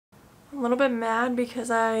a little bit mad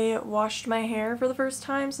because I washed my hair for the first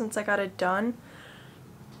time since I got it done.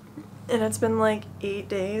 And it's been like 8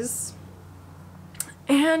 days.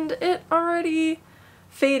 And it already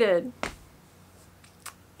faded.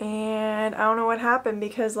 And I don't know what happened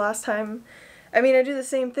because last time, I mean, I do the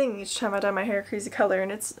same thing each time I dye my hair crazy color,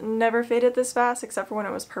 and it's never faded this fast except for when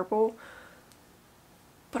it was purple.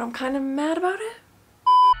 But I'm kind of mad about it.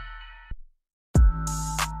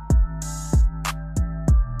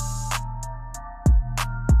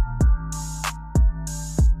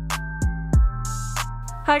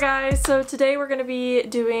 Hi guys, so today we're going to be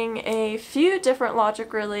doing a few different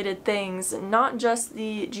logic related things, not just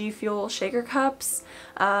the GFuel shaker cups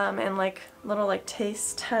and like little like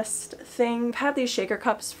taste test thing. I've had these shaker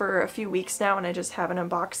cups for a few weeks now and I just haven't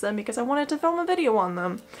unboxed them because I wanted to film a video on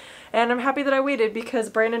them. And I'm happy that I waited because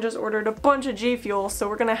Brandon just ordered a bunch of GFuel, so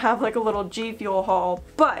we're gonna have like a little GFuel haul.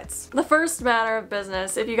 But the first matter of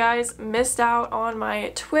business, if you guys missed out on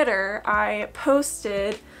my Twitter, I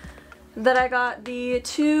posted that I got the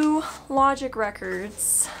 2 Logic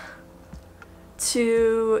records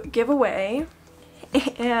to give away,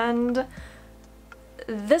 and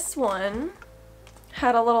this one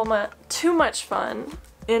had a little too much fun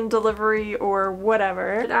in delivery or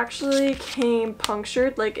whatever. It actually came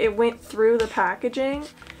punctured, like it went through the packaging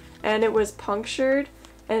and it was punctured,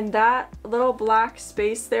 and that little black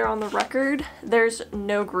space there on the record, there's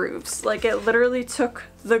no grooves. Like it literally took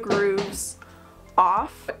the grooves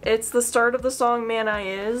off. It's the start of the song Man I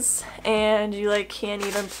Is, and you like can't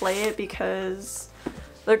even play it because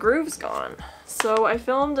the groove's gone. So I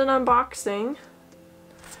filmed an unboxing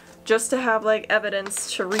just to have like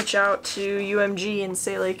evidence to reach out to UMG and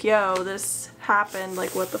say like, yo, this happened,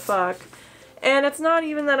 like what the fuck. And it's not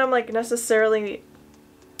even that I'm like necessarily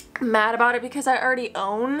mad about it because I already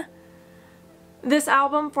own this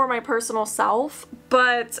album for my personal self,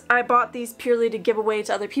 but I bought these purely to give away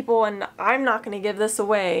to other people, and I'm not going to give this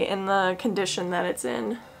away in the condition that it's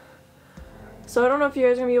in. So I don't know if you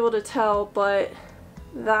guys are going to be able to tell, but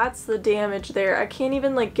that's the damage there. I can't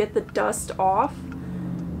even like get the dust off,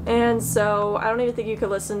 and so I don't even think you could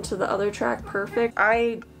listen to the other track perfect.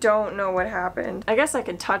 I don't know what happened. I guess I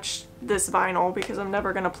can touch this vinyl because I'm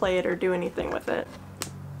never going to play it or do anything with it.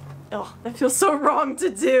 Ugh, that feels so wrong to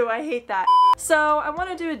do. I hate that. So I want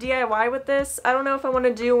to do a DIY with this. I don't know if I want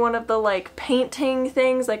to do one of the like painting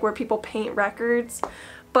things, like where people paint records,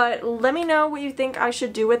 but let me know what you think I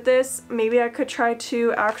should do with this. Maybe I could try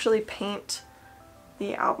to actually paint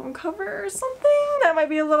the album cover or something. That might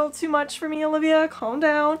be a little too much for me, Olivia. Calm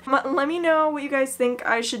down. Let me know what you guys think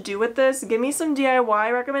I should do with this. Give me some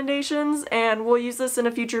DIY recommendations and we'll use this in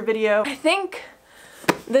a future video. I think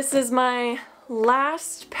this is my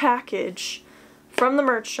last package from the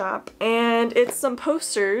merch shop, and it's some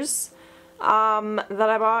posters that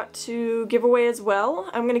I bought to give away as well.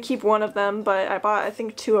 I'm gonna keep one of them, but I bought I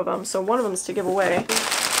think 2 of them, so one of them is to give away.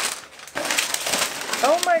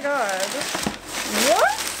 Oh my god.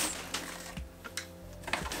 What?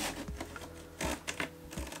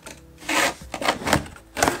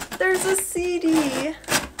 There's a CD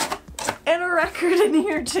and a record in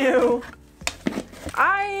here too.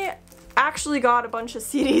 I actually got a bunch of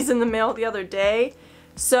CDs in the mail the other day,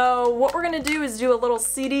 so what we're gonna do is do a little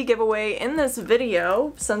CD giveaway in this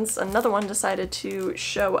video since another one decided to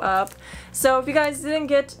show up. So if you guys didn't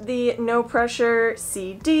get the No Pressure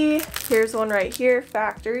CD, here's one right here,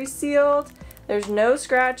 factory sealed. There's no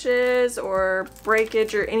scratches or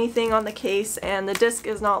breakage or anything on the case, and the disc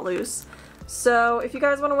is not loose. So if you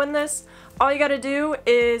guys want to win this, all you gotta do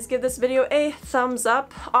is give this video a thumbs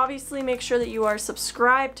up. Obviously make sure that you are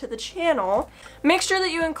subscribed to the channel. Make sure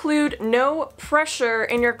that you include no pressure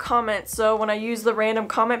in your comments, so when I use the random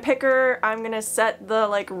comment picker, I'm gonna set the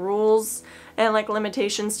like rules and like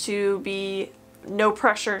limitations to be no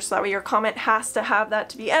pressure, so that way your comment has to have that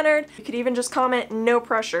to be entered. You could even just comment no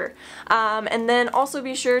pressure. And then also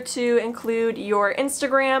be sure to include your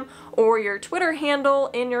Instagram or your Twitter handle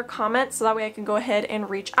in your comments, so that way I can go ahead and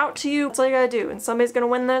reach out to you. That's all you gotta do, and somebody's gonna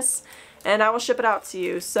win this and I will ship it out to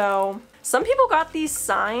you. So some people got these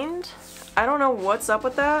signed. I don't know what's up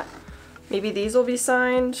with that. Maybe these will be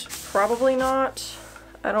signed, probably not.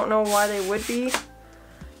 I don't know why they would be.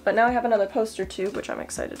 But now I have another poster too, which I'm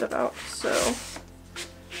excited about, so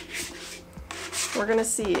we're gonna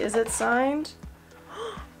see. Is it signed?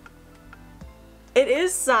 It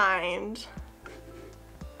is signed!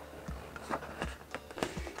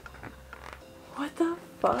 What the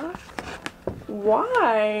fuck?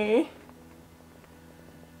 Why?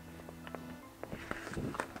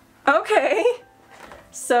 Okay,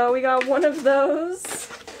 so we got one of those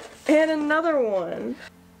and another one.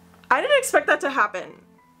 I didn't expect that to happen.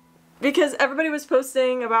 because everybody was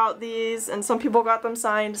posting about these and some people got them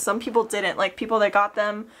signed, some people didn't. Like people that got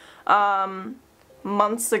them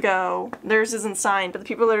months ago, theirs isn't signed, but the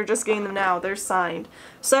people that are just getting them now, they're signed.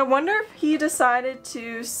 So I wonder if he decided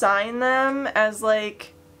to sign them as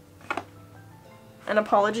like an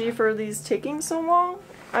apology for these taking so long.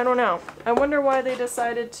 I don't know. I wonder why they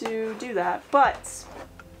decided to do that. But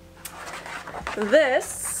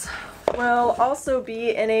this will also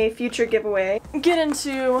be in a future giveaway. Get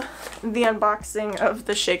into the unboxing of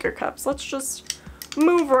the shaker cups. Let's just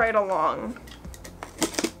move right along.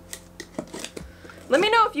 Let me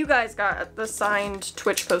know if you guys got the signed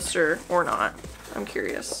Twitch poster or not. I'm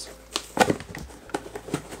curious.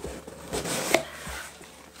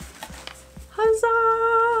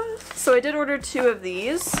 Huzzah! So I did order 2 of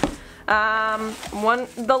these.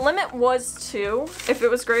 The limit was 2. If it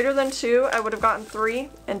was greater than 2, I would have gotten 3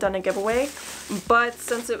 and done a giveaway. But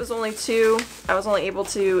since it was only 2, I was only able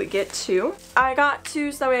to get 2. I got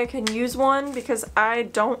 2 so that way I can use one because I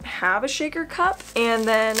don't have a shaker cup. And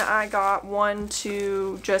then I got 1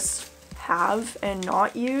 to just have and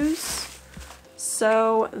not use.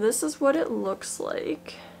 So this is what it looks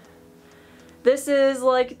like. This is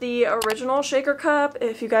like the original shaker cup.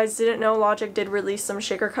 If you guys didn't know, Logic did release some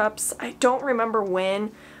shaker cups. I don't remember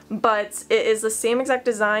when, but it is the same exact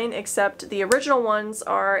design except the original ones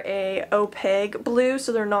are a opaque blue,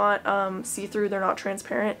 so they're not see-through, they're not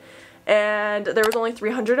transparent. And there was only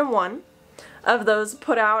 301 of those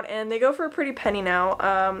put out, and they go for a pretty penny now.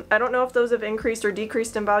 I don't know if those have increased or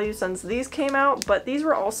decreased in value since these came out, but these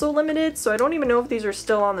were also limited, so I don't even know if these are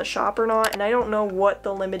still on the shop or not, and I don't know what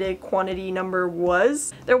the limited quantity number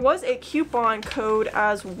was. There was a coupon code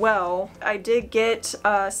as well. I did get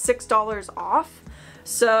 $6 off,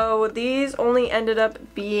 so these only ended up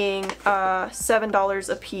being $7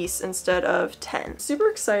 a piece instead of $10. Super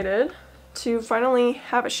excited to finally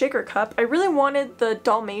have a shaker cup. I really wanted the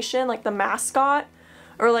Dalmatian, like the mascot,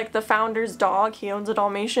 or like the founder's dog. He owns a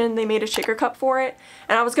Dalmatian. They made a shaker cup for it,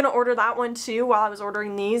 and I was gonna order that one too while I was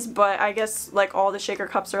ordering these, but I guess like all the shaker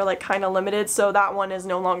cups are like kind of limited, so that one is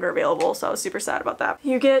no longer available, so I was super sad about that.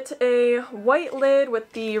 You get a white lid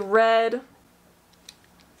with the red,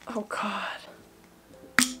 oh god,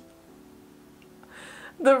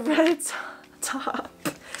 the red top.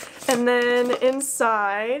 And then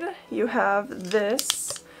inside you have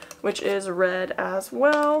this, which is red as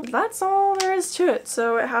well. That's all there is to it.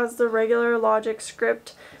 So it has the regular Logic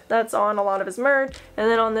script that's on a lot of his merch. And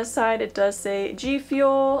then on this side it does say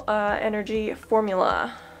GFuel energy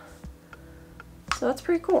formula. So that's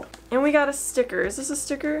pretty cool. And we got a sticker. Is this a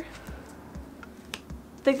sticker?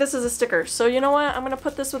 I think this is a sticker. So you know what? I'm gonna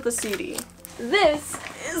put this with the CD. This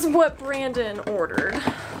is what Brandon ordered.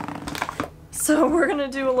 So we're gonna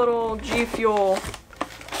do a little GFuel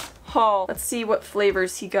haul. Let's see what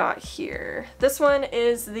flavors he got here. This one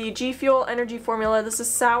is the GFuel energy formula. This is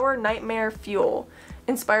Sour Nightmare Fuel,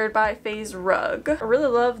 inspired by FaZe Rug. I really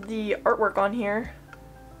love the artwork on here.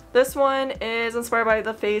 This one is inspired by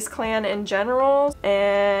the FaZe clan in general,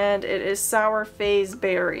 and it is Sour FaZe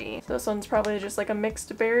Berry. So this one's probably just like a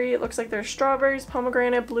mixed berry. It looks like there's strawberries,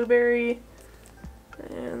 pomegranate, blueberry,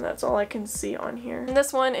 and that's all I can see on here. And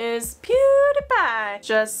this one is PewDiePie,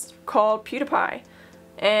 just called PewDiePie.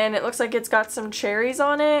 And it looks like it's got some cherries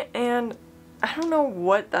on it, and I don't know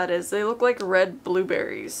what that is. They look like red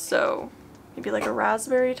blueberries, so maybe like a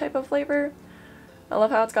raspberry type of flavor. I love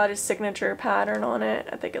how it's got his signature pattern on it.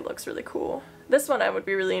 I think it looks really cool. This one I would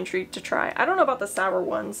be really intrigued to try. I don't know about the sour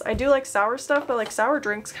ones. I do like sour stuff, but like sour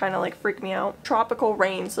drinks kind of like freak me out. Tropical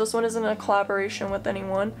Rain. So this one isn't a collaboration with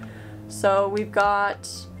anyone. So we've got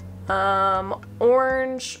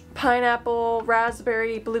orange, pineapple,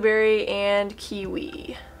 raspberry, blueberry, and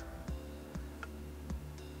kiwi.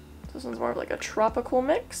 This one's more of like a tropical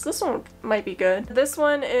mix. This one might be good. This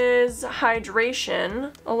one is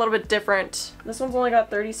hydration, a little bit different. This one's only got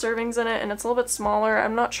 30 servings in it and it's a little bit smaller.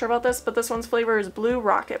 I'm not sure about this, but this one's flavor is Blue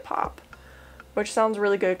Rocket Pop, which sounds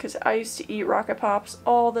really good because I used to eat Rocket Pops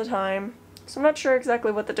all the time. So I'm not sure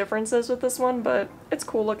exactly what the difference is with this one, but it's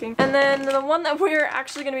cool looking. And then the one that we're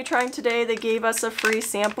actually going to be trying today, they gave us a free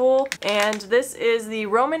sample, and this is the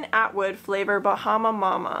Roman Atwood flavor Bahama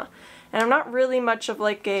Mama. And I'm not really much of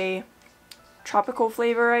like a tropical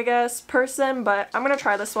flavor, I guess, person, but I'm going to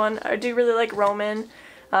try this one. I do really like Roman.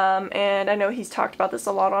 And I know he's talked about this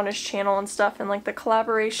a lot on his channel and stuff, and like the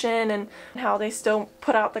collaboration and how they still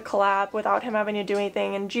put out the collab without him having to do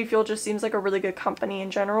anything, and GFuel just seems like a really good company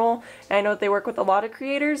in general. And I know that they work with a lot of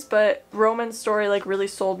creators, but Roman's story like really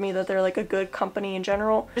sold me that they're like a good company in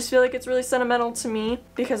general. I just feel like it's really sentimental to me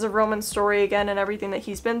because of Roman's story again and everything that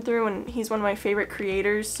he's been through, and he's one of my favorite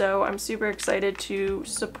creators, so I'm super excited to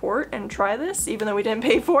support and try this even though we didn't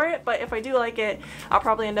pay for it. But if I do like it, I'll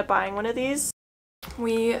probably end up buying one of these.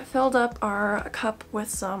 We filled up our cup with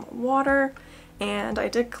some water, and I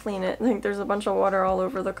did clean it. I think there's a bunch of water all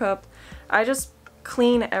over the cup. I just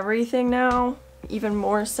clean everything now, even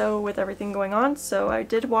more so with everything going on, so I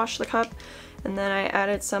did wash the cup, and then I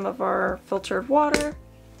added some of our filtered water,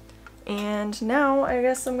 and now I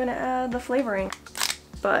guess I'm gonna add the flavoring.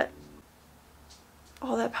 But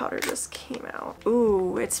all that powder just came out.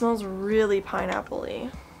 Ooh, it smells really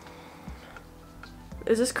pineapple-y.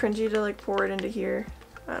 Is this cringy to like pour it into here?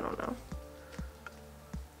 I don't know.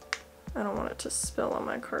 I don't want it to spill on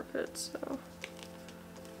my carpet, so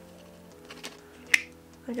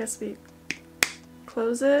I guess we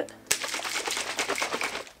close it.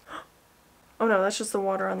 Oh no, that's just the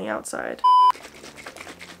water on the outside.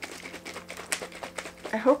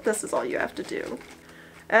 I hope this is all you have to do.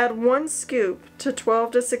 Add 1 scoop to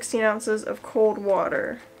 12 to 16 ounces of cold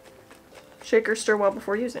water. Shake or stir well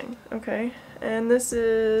before using. Okay. And this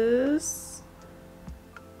is,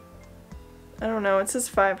 I don't know, it says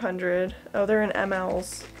 500. Oh, they're in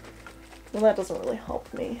mLs. Well, that doesn't really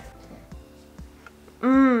help me.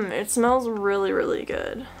 It smells really, really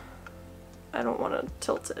good. I don't want to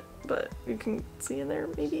tilt it, but you can see in there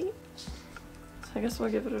maybe. So I guess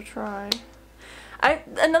we'll give it a try.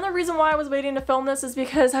 Another reason why I was waiting to film this is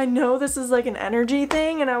because I know this is like an energy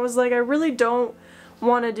thing, and I was like, I really don't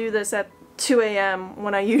want to do this at 2 a.m.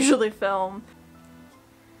 when I usually film.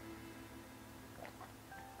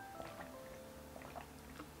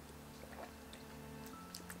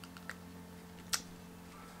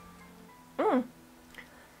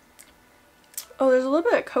 Oh, there's a little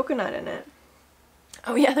bit of coconut in it.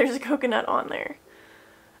 Oh yeah, there's a coconut on there.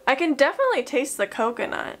 I can definitely taste the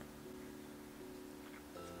coconut.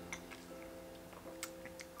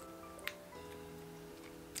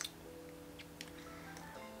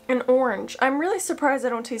 And orange. I'm really surprised I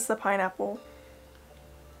don't taste the pineapple.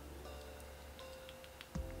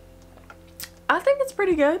 I think it's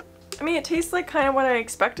pretty good. I mean, it tastes like kind of what I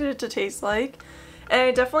expected it to taste like. And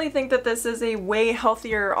I definitely think that this is a way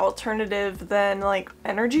healthier alternative than like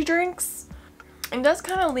energy drinks. It does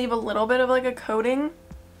kind of leave a little bit of like a coating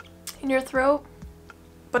in your throat,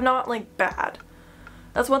 but not like bad.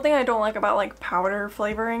 That's one thing I don't like about like powder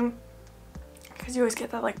flavoring, because you always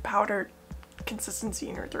get that like powdered consistency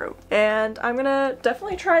in your throat. And I'm gonna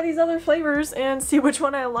definitely try these other flavors and see which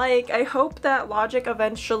one I like. I hope that Logic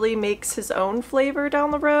eventually makes his own flavor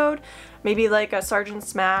down the road. Maybe like a Sergeant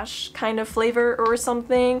Smash kind of flavor or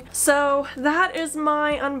something. So that is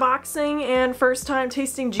my unboxing and first time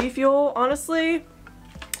tasting GFuel. Honestly,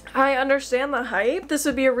 I understand the hype. This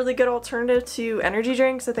would be a really good alternative to energy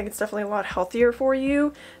drinks. I think it's definitely a lot healthier for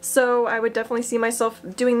you. So I would definitely see myself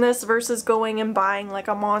doing this versus going and buying like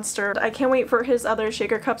a Monster. I can't wait for his other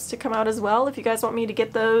shaker cups to come out as well. If you guys want me to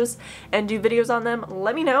get those and do videos on them,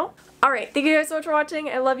 let me know. Alright, thank you guys so much for watching.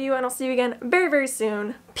 I love you, and I'll see you again very, very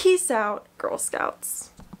soon. Peace out, Girl Scouts.